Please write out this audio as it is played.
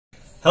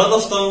Hello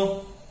दोस्तों,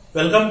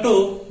 welcome to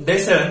day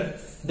 7।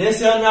 Day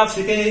 7 में आप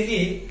सीखेंगे कि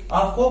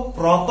आपको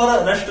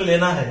प्रॉपर रेस्ट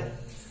लेना है।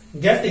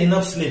 Get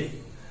enough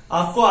sleep.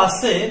 आपको आज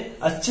से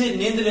अच्छी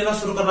नींद लेना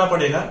शुरू करना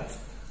पड़ेगा,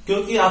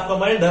 क्योंकि आपका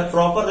माइंड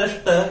प्रॉपर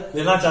रेस्ट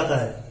लेना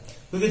चाहता है।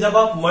 क्योंकि जब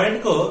आप माइंड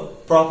को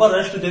प्रॉपर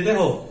रेस्ट देते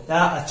हो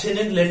या अच्छी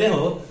नींद लेते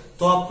हो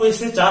तो आपको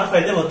इससे 4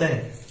 फायदे होते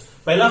हैं।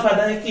 पहला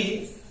फायदा है कि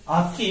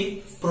आपकी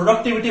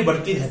प्रोडक्टिविटी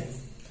बढ़ती है।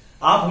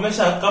 आप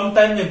हमेशा कम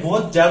टाइम में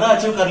बहुत ज्यादा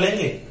अचीव कर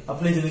लेंगे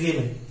अपनी जिंदगी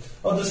में।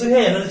 और दूसरी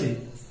है एनर्जी।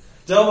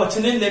 जब आप अच्छी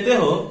नींद लेते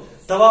हो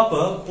तब आप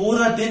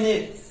पूरा दिन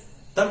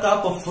तक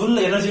आप फुल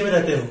एनर्जी में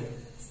रहते हो,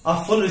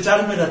 आप फुल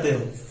रिचार्ज में रहते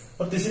हो।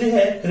 और तीसरी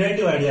है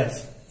क्रिएटिव आइडियाज।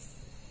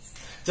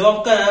 जब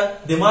आपका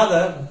दिमाग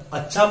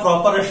अच्छा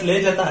प्रॉपर रेस्ट ले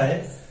जाता है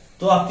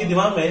तो आपके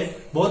दिमाग में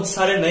बहुत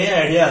सारे नए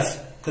आइडियाज,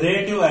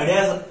 क्रिएटिव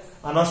आइडियाज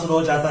आना शुरू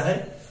हो जाता है।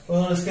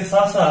 और इसके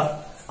साथ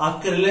साथ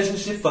आपकी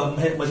रिलेशनशिप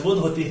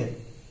मजबूत होती है।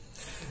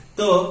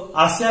 तो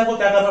आज से आपको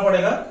क्या करना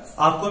पड़ेगा,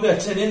 आपको भी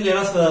अच्छी नींद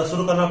लेना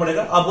शुरू करना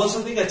पड़ेगा। आप बोल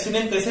सकते हैं कि अच्छी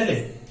नींद कैसे ले,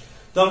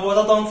 तो आपको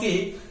बताता हूं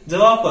कि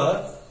जब आप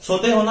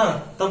सोते हो ना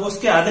तब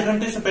उसके आधे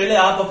घंटे से पहले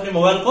आप अपने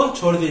मोबाइल को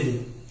छोड़ दीजिए,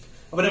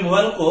 अपने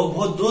मोबाइल को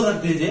बहुत दूर रख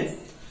दीजिए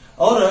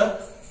और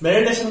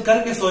मेडिटेशन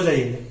करके सो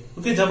जाइए।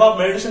 क्योंकि जब आप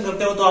मेडिटेशन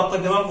करते हो तो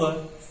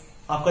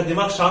आपका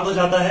दिमाग शांत हो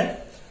जाता है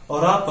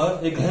और आप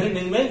एक गहरी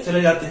नींद में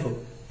चले जाते हो।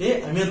 ये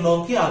अमीर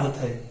लोगों की आदत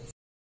है।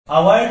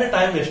 Avoid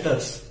time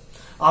wasters.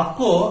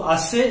 आपको आज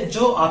से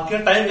जो आपके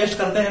टाइम वेस्ट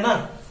करते हैं ना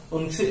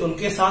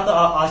उनके साथ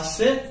आज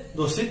से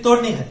दोस्ती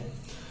तोड़नी है।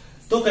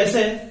 तो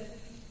कैसे?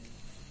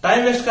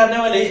 टाइम वेस्ट करने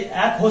वाली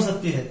ऐप हो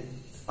सकती है।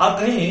 आप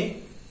कहीं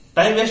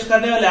टाइम वेस्ट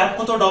करने वाले ऐप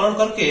को तो डाउनलोड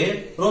करके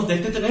रोज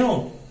देखते तो नहीं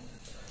हो।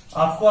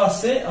 आपको आज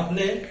से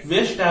अपने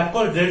वेस्ट ऐप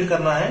को डिलीट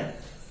करना है।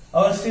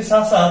 और इसके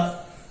साथ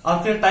साथ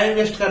आपके टाइम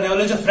वेस्ट करने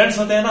वाले जो फ्रेंड्स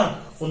होते हैं ना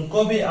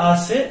उनको भी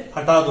आज से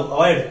हटा दो,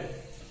 अवॉइड।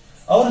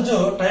 और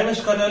जो टाइम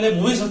वेस्ट करने वाले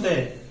मूवीज होते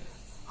हैं,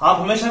 आप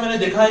हमेशा मैंने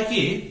देखा है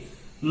कि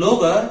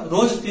लोग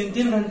रोज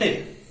 3-3 घंटे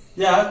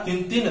या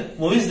 3-3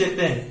 मूवीज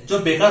देखते हैं जो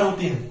बेकार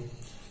होती हैं,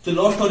 जो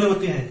लव स्टोरी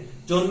होती हैं,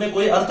 जो उनमें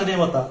कोई अर्थ नहीं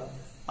होता।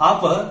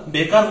 आप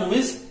बेकार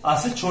मूवीज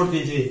आज से छोड़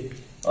दीजिए।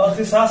 और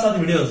इसके साथ साथ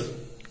वीडियोस,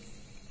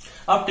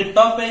 आप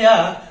टिकटॉक पे या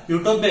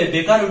यूट्यूब पे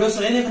बेकार वीडियोस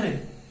नहीं देख रहे,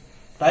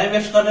 टाइम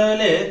वेस्ट करने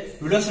वाले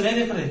वीडियोस नहीं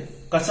देख रहे,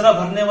 कचरा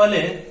भरने वाले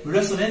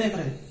वीडियोस नहीं देख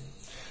रहे।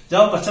 जब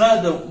आप कचरा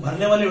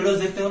भरने वाले वीडियोस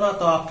देखते हो ना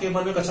तो आपके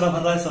मन में कचरा भर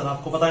रहा है सर,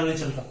 आपको पता नहीं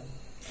चलता।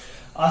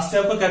 आज से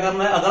आपको क्या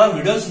करना है, अगर आप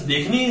वीडियोस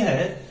देखनी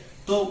है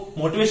तो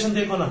मोटिवेशन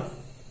देखो ना,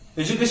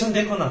 एजुकेशन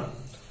देखो ना।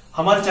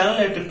 हमारे चैनल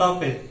है टिकटॉक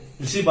पे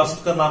ऋषि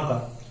बासुतकर नाम का,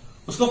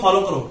 उसको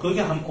फॉलो करो। क्योंकि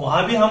हम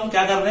वहां भी हम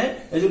क्या कर रहे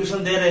हैं,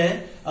 एजुकेशन दे रहे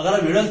हैं। अगर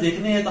आप वीडियोस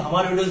देखनी है तो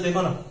हमारे वीडियोस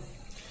देखो ना,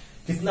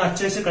 कितना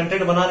अच्छे से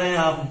कंटेंट बना रहे हैं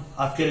आप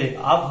आपके लिए।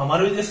 आप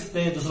हमारे भी देख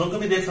सकते हैं, दूसरों को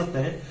भी देख सकते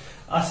हैं।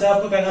 आज से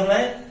आपको क्या करना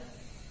है,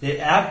 ये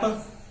ऐप,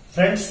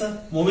 फ्रेंड्स,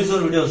 मूवीज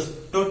और वीडियोस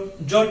तो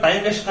जो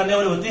टाइम वेस्ट करने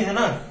वाली होती है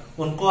ना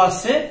उनको आज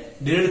से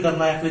डिलीट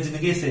करना है अपनी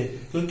जिंदगी से।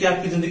 क्योंकि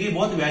आपकी जिंदगी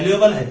बहुत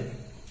वैल्यूएबल है।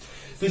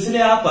 तो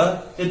इसलिए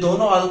आप ये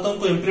दोनों आदतों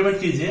को इंप्लीमेंट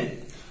कीजिए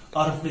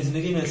और अपनी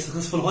जिंदगी में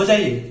सक्सेसफुल हो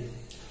जाइए।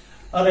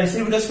 और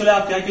ऐसे वीडियोस के लिए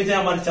आप क्या कीजिए,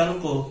 हमारे चैनल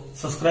को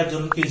सब्सक्राइब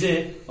जरूर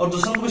कीजिए और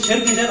दूसरों को भी शेयर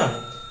कीजिए ना,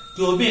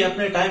 कि वो भी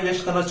अपने टाइम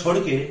वेस्ट करना छोड़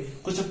के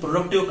कुछ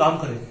प्रोडक्टिव काम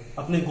करें,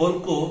 अपने गोल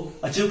को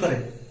अचीव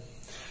करें।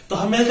 तो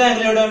हम मिलते हैं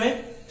अगले वीडियो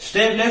में।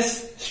 Stay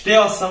blessed, stay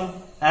awesome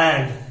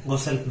and go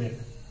self made.